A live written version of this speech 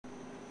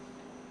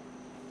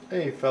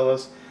Hey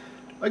fellas,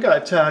 I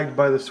got tagged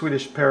by the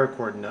Swedish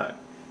paracord nut,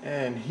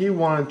 and he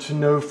wanted to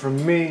know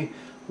from me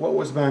what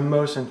was my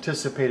most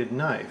anticipated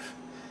knife.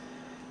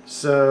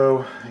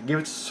 So I gave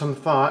it some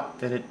thought,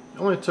 and it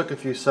only took a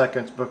few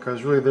seconds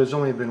because really there's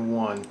only been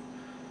one,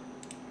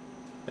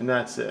 and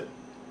that's it.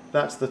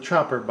 That's the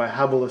Chopper by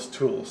Habilis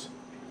Tools.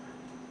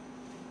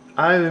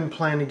 I've been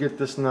planning to get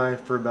this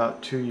knife for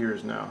about 2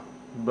 years now,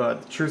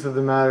 but the truth of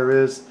the matter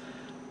is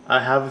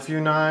I have a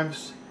few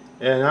knives,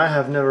 and I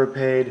have never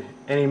paid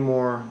any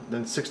more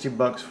than 60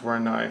 bucks for a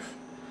knife.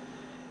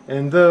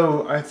 And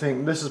though I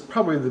think this is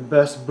probably the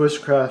best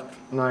bushcraft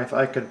knife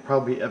I could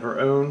probably ever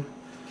own,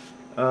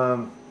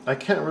 I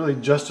can't really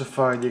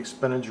justify the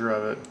expenditure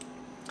of it.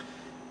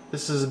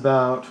 This is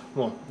about,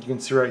 well, you can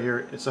see right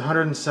here, it's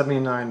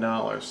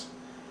 $179.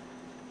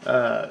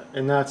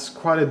 And that's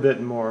quite a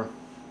bit more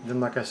than,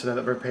 like I said, I've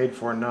ever paid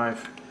for a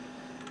knife.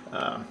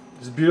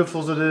 As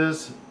beautiful as it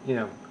is, you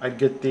know, I'd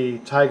get the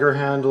tiger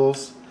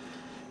handles,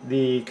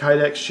 the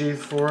Kydex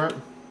sheath for it,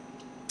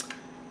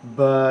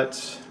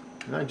 but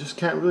I just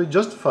can't really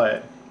justify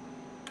it.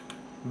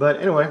 But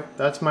anyway,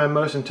 that's my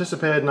most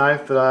anticipated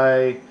knife that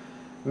I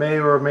may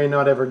or may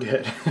not ever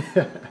get.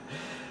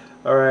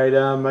 Alright,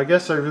 I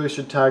guess I really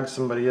should tag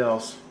somebody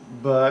else,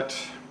 but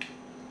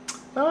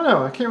I don't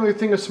know, I can't really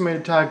think of somebody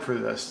to tag for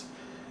this.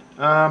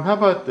 How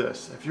about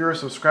this? If you're a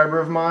subscriber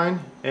of mine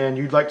and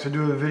you'd like to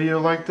do a video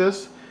like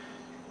this,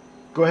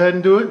 go ahead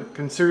and do it.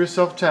 Consider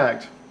yourself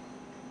tagged.